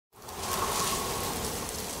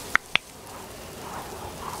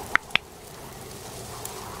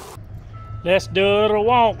Let's do a little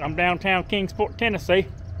walk. I'm downtown Kingsport, Tennessee.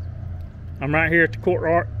 I'm right here at the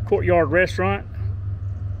Courtyard Restaurant.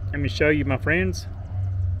 Let me show you, my friends.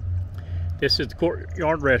 This is the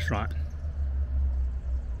Courtyard Restaurant.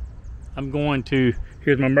 I'm going to,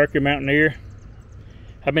 here's my Mercury Mountaineer.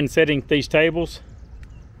 I've been setting these tables.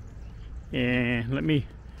 And let me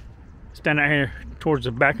stand out here towards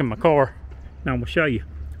the back of my car. Now I'm gonna show you.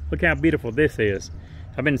 Look how beautiful this is.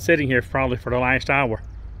 I've been sitting here probably for the last hour.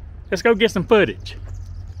 Let's go get some footage.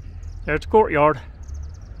 There's the courtyard.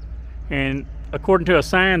 And according to a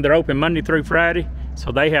sign, they're open Monday through Friday.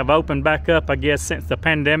 So they have opened back up, I guess, since the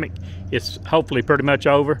pandemic. It's hopefully pretty much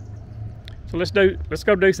over. So let's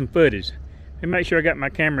go do some footage. Let me make sure I got my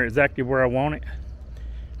camera exactly where I want it.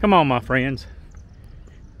 Come on, my friends.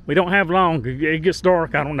 We don't have long. It gets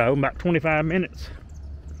dark, I don't know, about 25 minutes.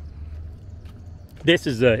 This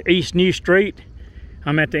is East New Street.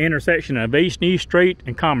 I'm at the intersection of East New Street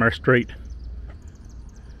and Commerce Street.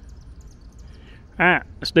 Alright,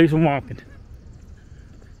 let's do some walking.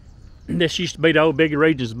 This used to be the old Big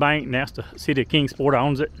Regions Bank, and that's the city of Kingsport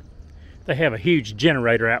owns it. They have a huge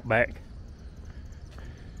generator out back.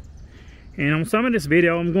 And on some of this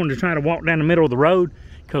video, I'm going to try to walk down the middle of the road,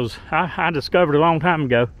 because I discovered a long time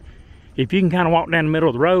ago, if you can kind of walk down the middle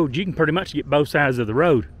of the road, you can pretty much get both sides of the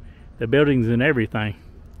road, the buildings and everything.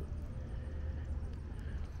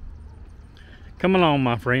 Come along,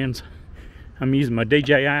 my friends. I'm using my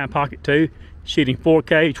DJI Pocket 2, shooting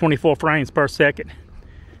 4K, 24 frames per second.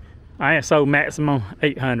 ISO maximum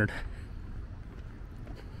 800.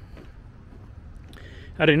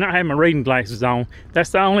 I do not have my reading glasses on. That's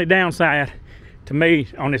the only downside to me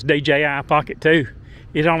on this DJI Pocket 2.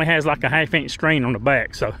 It only has like a 1/2-inch screen on the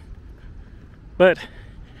back, so. But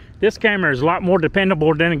this camera is a lot more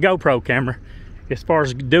dependable than a GoPro camera as far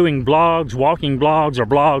as doing vlogs, walking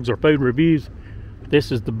vlogs, or food reviews.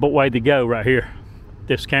 This is the way to go right here.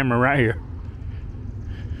 This camera right here.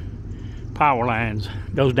 Power lines.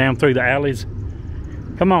 Goes down through the alleys.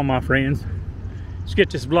 Come on, my friends. Let's get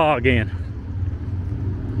this vlog in.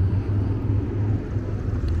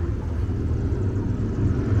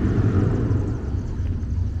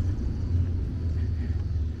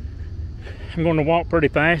 I'm going to walk pretty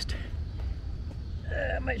fast.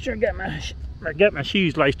 Make sure I got my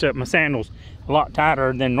shoes laced up. My sandals a lot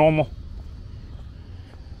tighter than normal,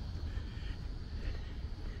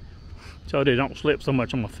 so they don't slip so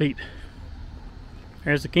much on my feet.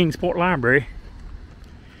 There's the Kingsport Library.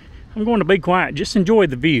 I'm going to be quiet, just enjoy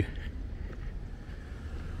the view.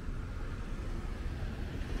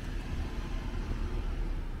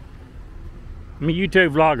 I'm a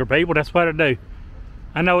YouTube vlogger, people, that's what I do.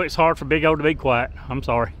 I know it's hard for Big O to be quiet, I'm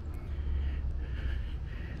sorry.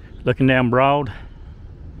 Looking down Broad.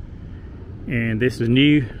 And this is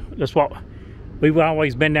new. Let's walk. We've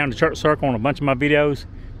always been down the church circle on a bunch of my videos.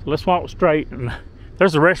 So let's walk straight. And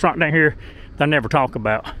there's a restaurant down here that I never talk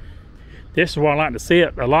about. This is where I like to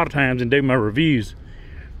sit a lot of times and do my reviews.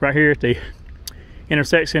 Right here at the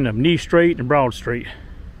intersection of New Street and Broad Street.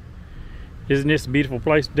 Isn't this a beautiful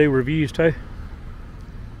place to do reviews too?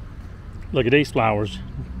 Look at these flowers.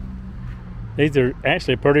 These are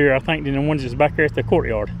actually prettier, I think, than the ones that's back there at the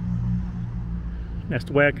courtyard. That's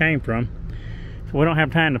the way I came from. So we don't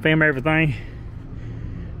have time to film everything.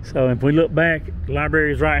 So if we look back, the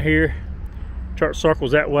library is right here. Church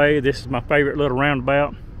circle's that way. This is my favorite little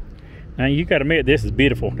roundabout. Now you gotta admit, this is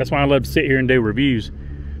beautiful. That's why I love to sit here and do reviews.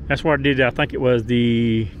 That's where I did, I think it was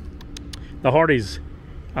the Hardee's,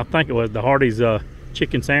 I think it was the Hardee's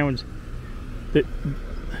chicken sandwich.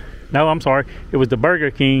 No, I'm sorry. It was the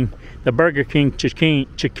Burger King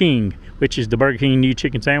Chicken, which is the Burger King new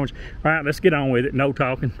chicken sandwich. All right, let's get on with it. No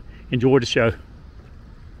talking. Enjoy the show.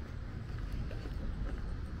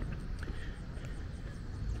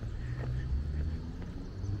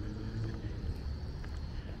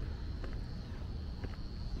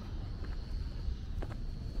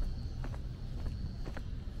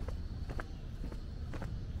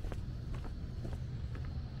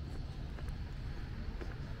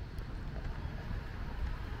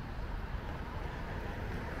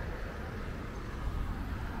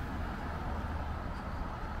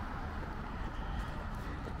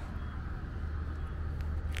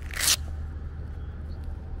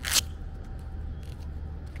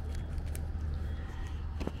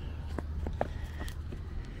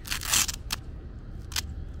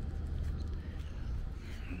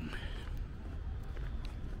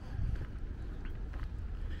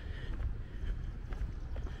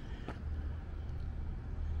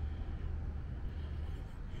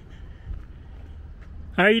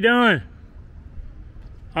 How you doing?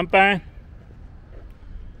 I'm fine.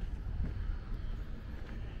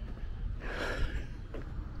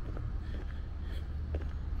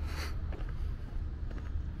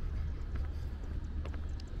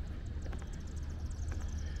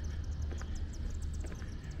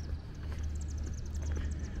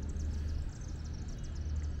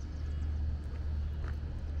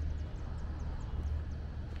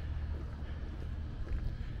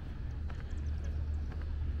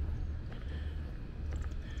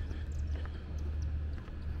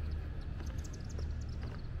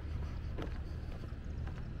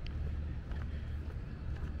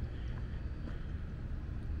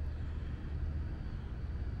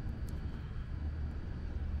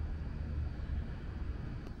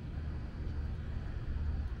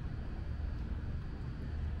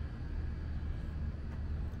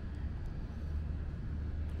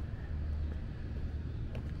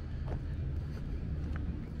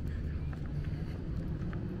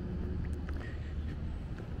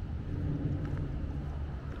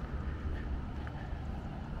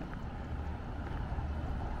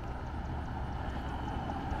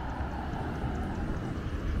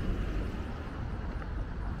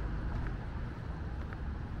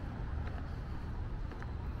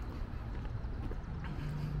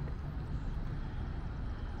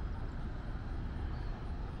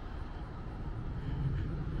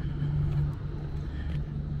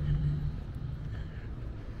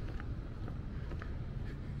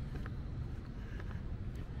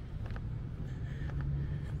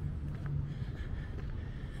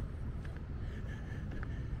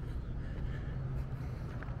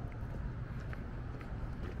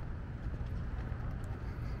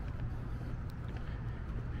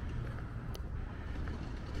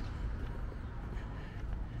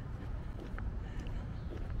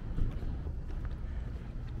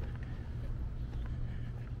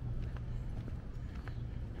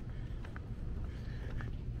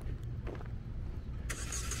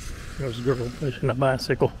 There's a girl pushing a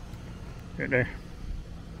bicycle right there.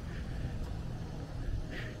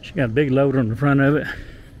 She got a big load on the front of it.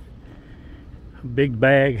 A big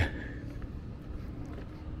bag.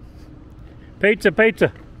 Pizza, pizza.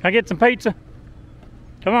 Can I get some pizza?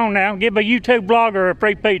 Come on now, give a YouTube blogger a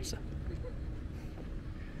free pizza.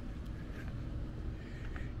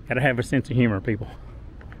 Gotta have a sense of humor, people.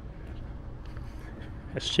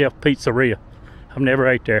 That's Chef Pizzeria. I've never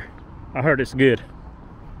ate there. I heard it's good.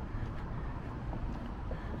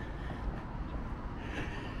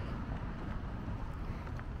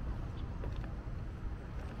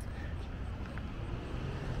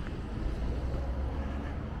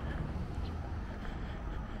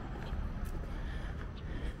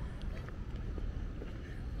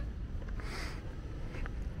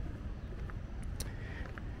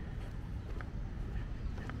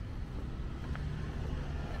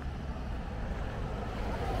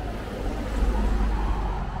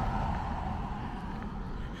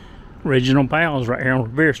 Original Pals right here on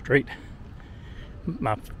Revere Street.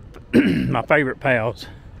 My favorite Pals.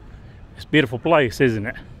 It's a beautiful place, isn't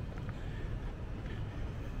it?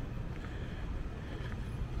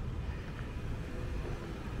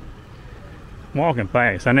 I'm walking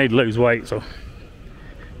fast. I need to lose weight, so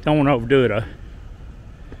don't want to overdo it though.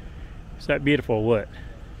 It's that beautiful or what?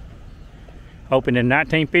 Opened in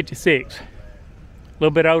 1956. A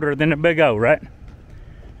little bit older than the Big O, right?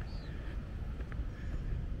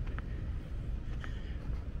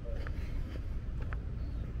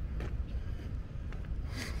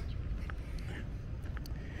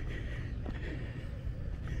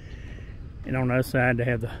 And on the other side,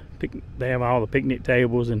 they have all the picnic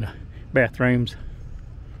tables and the bathrooms.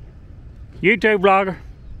 YouTube vlogger,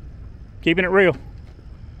 keeping it real.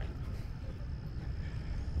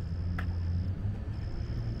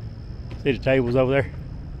 See the tables over there?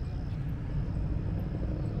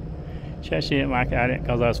 She didn't like I didn't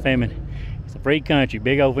because I was filming. It's a free country,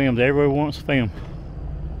 big old films. Everybody wants to film.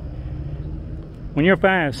 When you're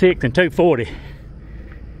 5'6" and 240.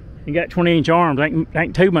 You got 20-inch arms,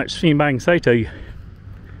 ain't too much anybody can say to you.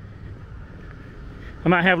 I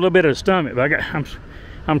might have a little bit of a stomach, but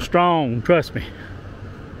I'm strong, trust me.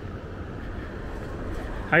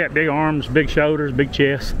 I got big arms, big shoulders, big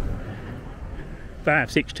chest.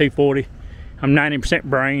 5'6", 240. I'm 90%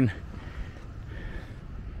 brain,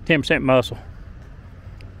 10% muscle.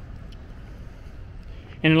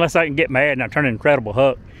 And unless I can get mad and I turn an Incredible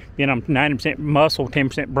Hulk, then I'm 90% muscle,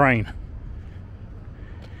 10% brain.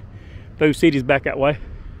 Food City's back that way.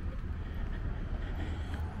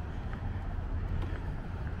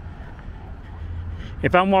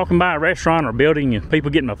 If I'm walking by a restaurant or building and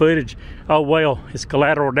people get my footage, oh well, it's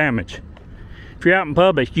collateral damage. If you're out in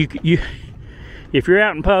public, if you're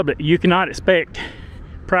out in public, you cannot expect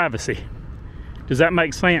privacy. Does that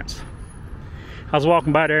make sense? I was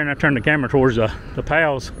walking by there and I turned the camera towards the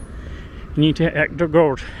Pals, and the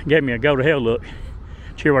girl gave me a go to hell look. Did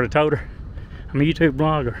you hear what I told her? I'm a YouTube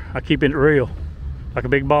blogger. I keep it real, like a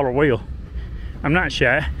big ball of wheel. I'm not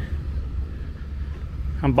shy.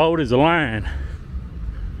 I'm bold as a lion.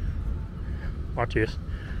 Watch this.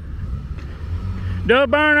 Do a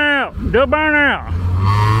burnout! Do a burnout!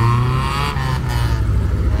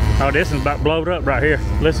 Oh, this is about blowed up right here.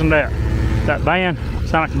 Listen to that. That van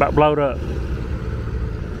sounds like it's about blowed up.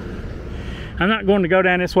 I'm not going to go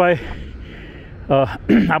down this way.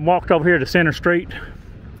 I walked over here to Center Street,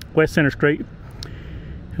 West Center Street.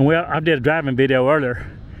 And I did a driving video earlier,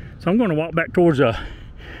 so I'm going to walk back towards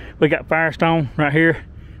we got Firestone right here,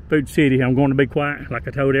 Food City. I'm going to be quiet, like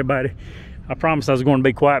I told everybody. I promised I was going to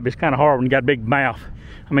be quiet, but it's kind of hard when you got a big mouth.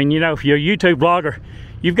 I mean, you know, if you're a YouTube vlogger,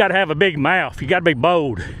 you've got to have a big mouth. You got to be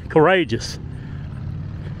bold, courageous.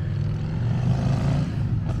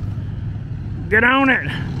 Get on it.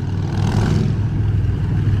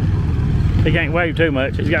 He can't wave too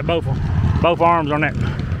much. He's got both arms on that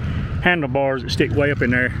handlebars that stick way up in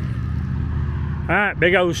there. All right,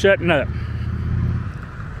 big old shutting up.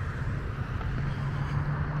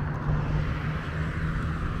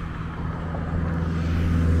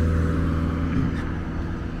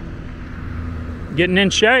 Getting in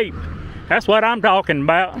shape. That's what I'm talking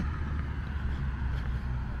about.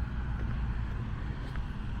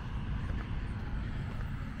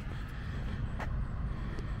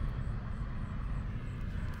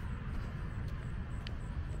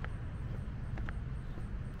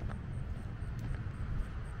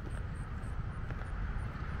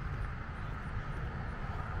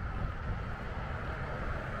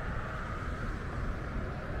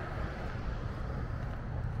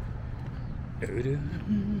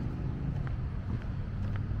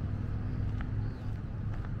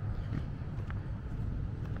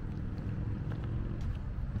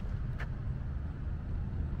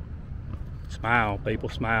 Smile, people,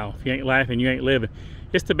 smile. If you ain't laughing, you ain't living.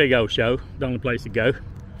 It's the big old show, the only place to go.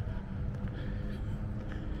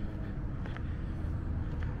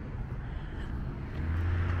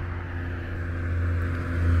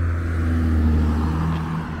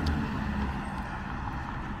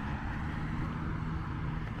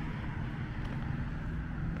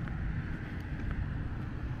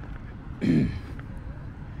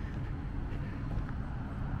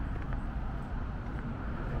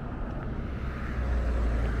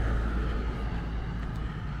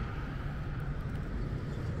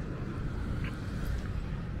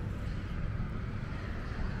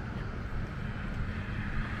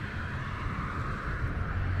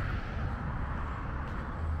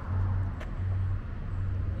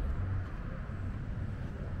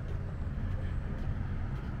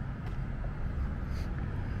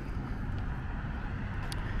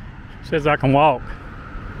 Says I can walk.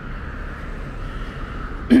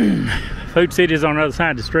 Food City is on the other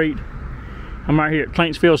side of the street. I'm right here at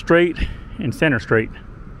Clinchfield Street and Center Street.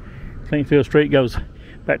 Clinchfield Street goes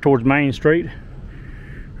back towards Main Street.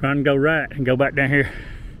 Run and go right and go back down here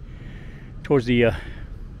towards the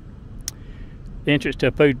entrance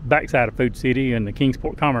to backside of Food City, and the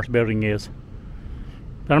Kingsport Commerce Building is.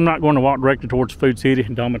 But I'm not going to walk directly towards Food City.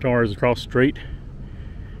 Dormitory is across the street.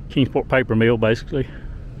 Kingsport Paper Mill, basically.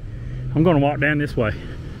 I'm going to walk down this way.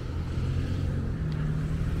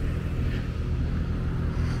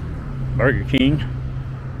 Burger King.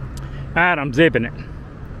 Alright, I'm zipping it.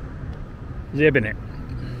 Zipping it.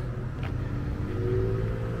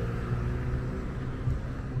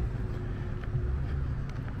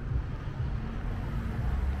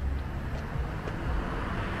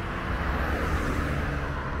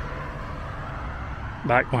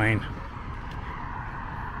 Bike lane.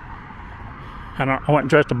 I wouldn't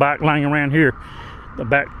trust a bike lane around here. The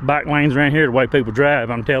bike lanes around here, the way people drive,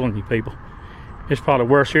 I'm telling you people. It's probably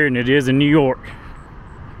worse here than it is in New York.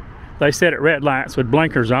 They sit at red lights with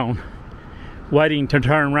blinkers on, waiting to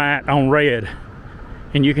turn right on red.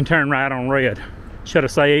 And you can turn right on red. Should I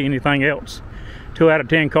say anything else? 2 out of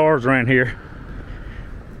 10 cars around here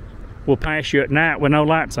will pass you at night with no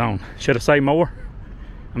lights on. Should I say more?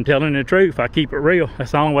 I'm telling the truth. I keep it real.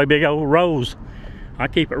 That's the only way big old rolls. I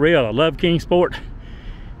keep it real. I love Kingsport,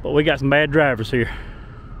 but we got some bad drivers here.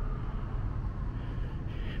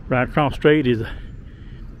 Right across the street is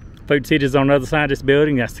Food City is on the other side of this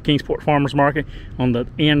building. That's the Kingsport Farmers Market. On the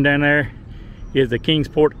end down there is the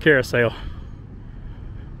Kingsport Carousel.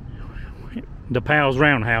 The Pals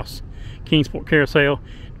Roundhouse. Kingsport Carousel,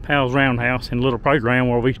 Pals Roundhouse, and a little program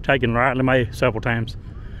where we've taken Rightly May several times.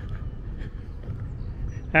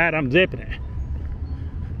 Alright, I'm zipping it.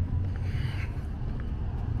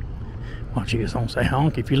 Why don't you just don't say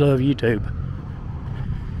honk if you love YouTube?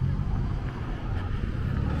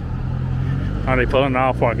 Are they pulling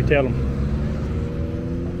off before I can tell them?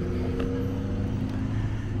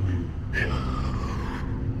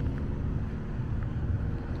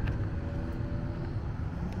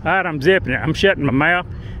 Alright, I'm zipping it. I'm shutting my mouth.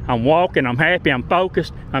 I'm walking. I'm happy. I'm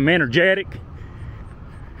focused. I'm energetic.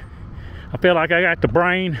 I feel like I got the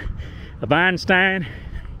brain of Einstein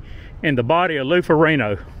and the body of Lou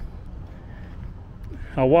Ferrigno.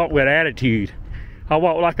 I walk with attitude. I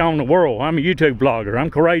walk like I own the world. I'm a YouTube vlogger. I'm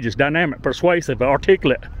courageous, dynamic, persuasive,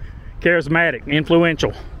 articulate, charismatic,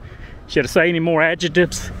 influential. Should I say any more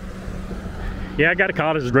adjectives? Yeah, I got a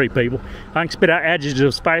college degree, people. I can spit out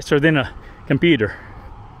adjectives faster than a computer.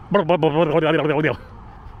 I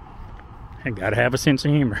gotta have a sense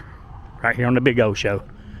of humor. Right here on the Big O Show.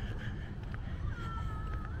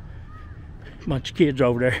 Bunch of kids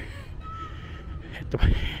over there at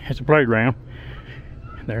the playground.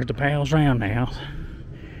 There's the Pals Roundhouse,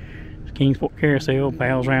 Kingsport Carousel,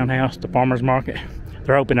 Pals Roundhouse, the Farmers Market.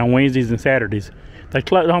 They're open on Wednesdays and Saturdays. They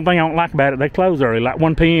close. The only thing I don't like about it, they close early, like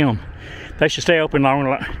 1 p.m. They should stay open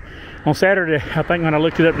longer. Like on Saturday, I think when I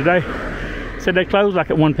looked it up today, it said they close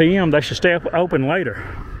like at 1 p.m. They should stay open later.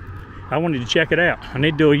 I wanted to check it out. I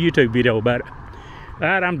need to do a YouTube video about it. All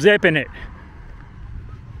right, I'm zipping it.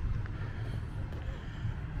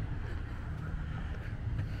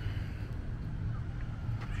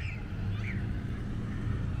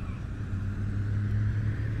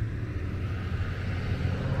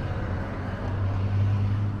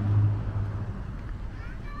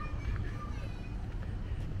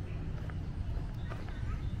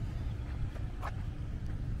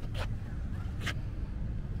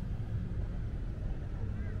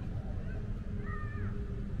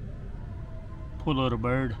 Poor little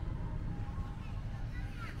bird.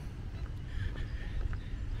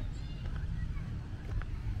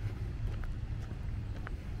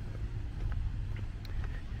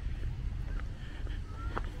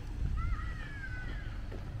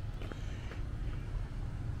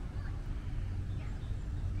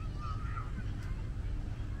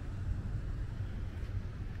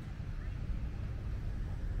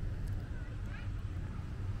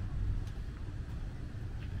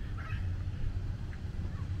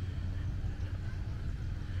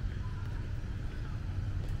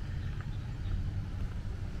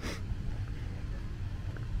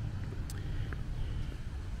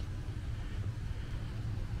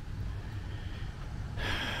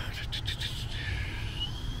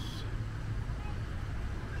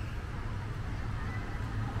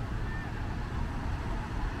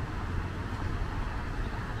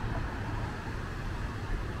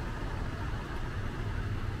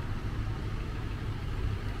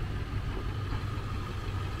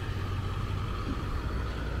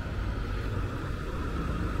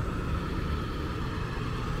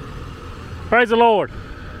 Praise the Lord.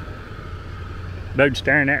 Dude's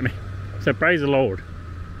staring at me. So praise the Lord.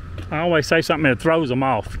 I always say something that throws them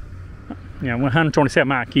off. You know,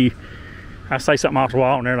 127 IQ. I say something off the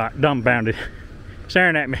wall and they're like dumbfounded,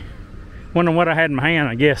 staring at me, wondering what I had in my hand.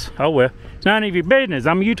 I guess. Oh well, it's none of your business.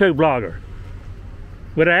 I'm a YouTube blogger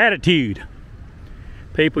with an attitude.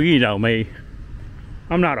 People, you know me.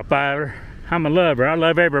 I'm not a fighter. I'm a lover. I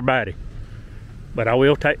love everybody, but I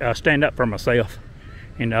will stand up for myself.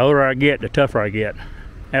 And the older I get, the tougher I get.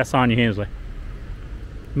 That's Sonya Hensley.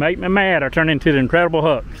 Make me mad, I turn into the Incredible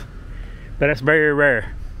Hulk. But that's very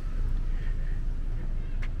rare.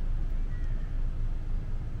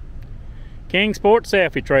 Kingsport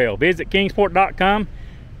Selfie Trail. Visit kingsport.com.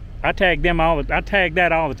 I tag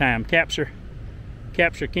that all the time. Capture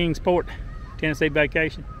Kingsport, Tennessee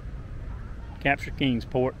vacation. Capture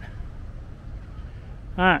Kingsport.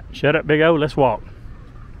 Alright, shut up, Big O, let's walk.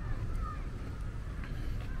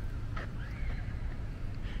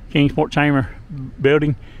 Kingsport Chamber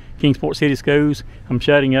building, Kingsport City Schools. I'm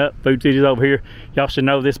shutting up. Food City's over here. Y'all should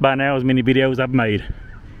know this by now, as many videos I've made.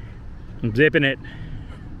 I'm zipping it.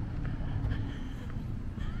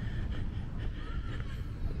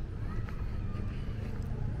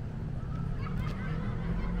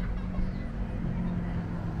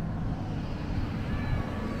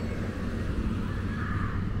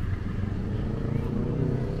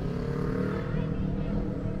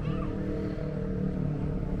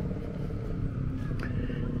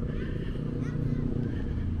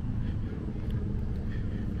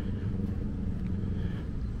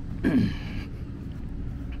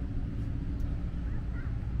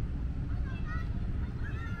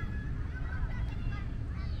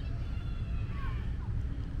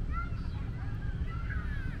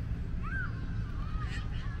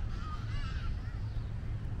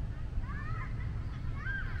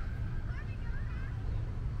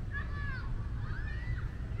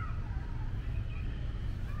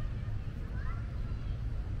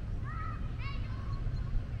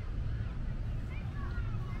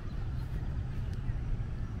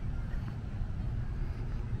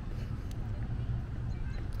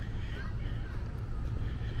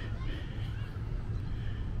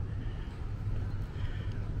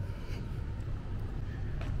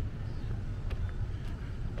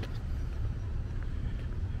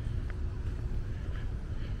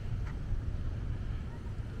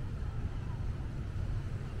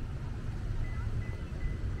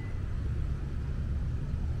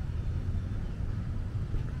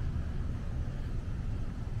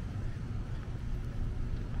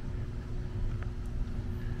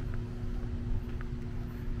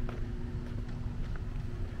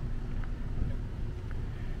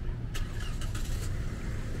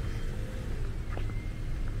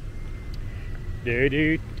 Do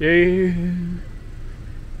do do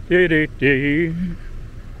do do do.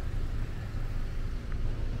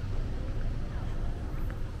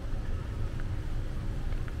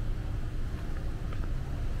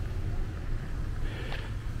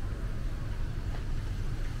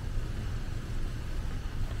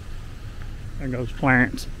 There goes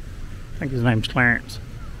Clarence. I think his name's Clarence.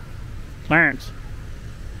 Clarence.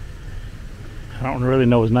 I don't really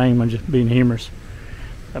know his name. I'm just being humorous.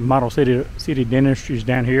 Model City Dentistry's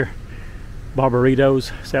down here.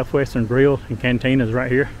 Barbaritos, Southwestern Grill, and Cantina's right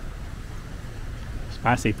here.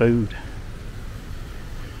 Spicy food.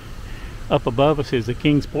 Up above us is the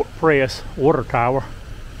Kingsport Press water tower.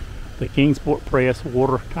 The Kingsport Press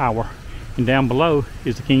water tower. And down below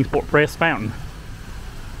is the Kingsport Press fountain.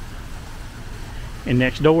 And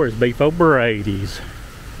next door is Beef O'Brady's.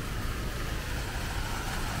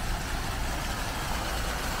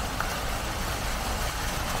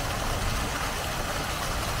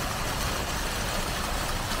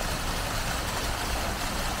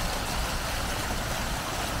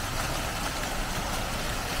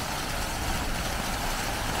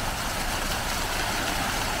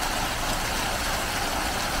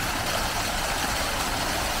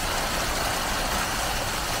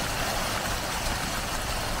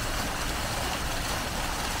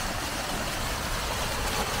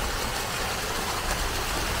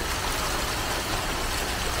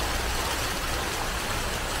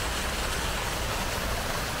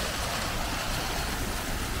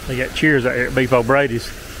 They got cheers out here at Beef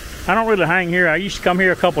O'Brady's. I don't really hang here. I used to come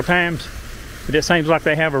here a couple times, but it seems like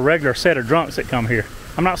they have a regular set of drunks that come here.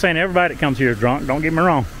 I'm not saying everybody that comes here is drunk, don't get me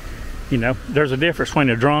wrong. You know, there's a difference between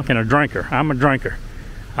a drunk and a drinker. I'm a drinker.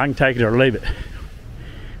 I can take it or leave it.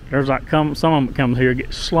 There's like some of them that comes here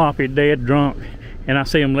get sloppy, dead drunk, and I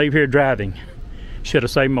see them leave here driving. Should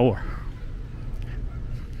have saved more.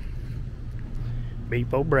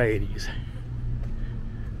 Beef O'Brady's.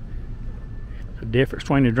 The difference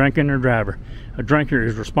between a drinker and a driver. A drinker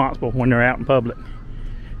is responsible when they're out in public.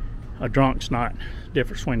 A drunk's not.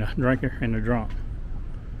 Difference between a drinker and a drunk.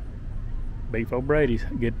 Beef O'Brady's.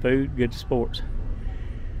 Good food, good sports.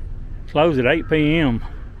 Closed at 8 p.m.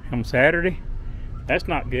 on Saturday. That's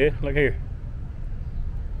not good. Look here.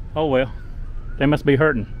 Oh well. They must be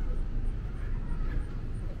hurting.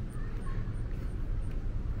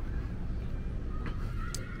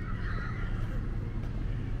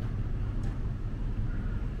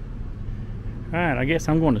 Alright, I guess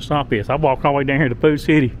I'm going to stop this. I walked all the way down here to Food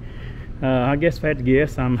City. I guess if I had to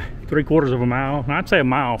guess, I'm 3/4 of a mile. I'd say a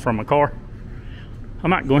mile from my car. I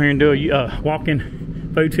might go here and do a walk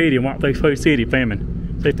in Food City and walk through Food City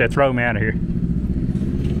filming. See if they throw me out of here.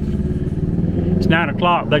 It's 9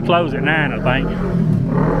 o'clock. They close at 9, I think.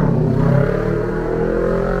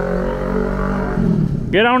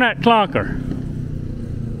 Get on that clunker.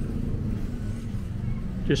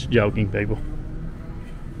 Just joking, people.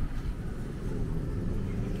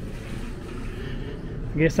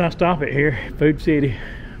 I guess I'll stop it here, Food City.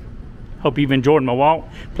 Hope you've enjoyed my walk.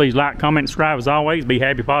 Please like, comment, subscribe as always. Be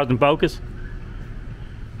happy, positive, and focused.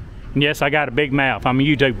 And yes, I got a big mouth. I'm a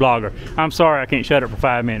YouTube blogger. I'm sorry I can't shut up for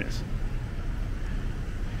 5 minutes.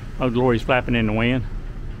 Oh, Glory's flapping in the wind.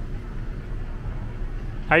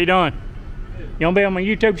 How you doing? You wanna be on my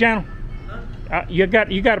YouTube channel? Huh? You got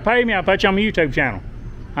to pay me. I'll put you on my YouTube channel.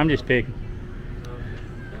 I'm just picking.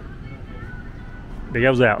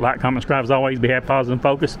 Video's out. Like, comment, subscribe as always. Be happy, positive, and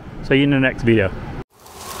focused. See you in the next video.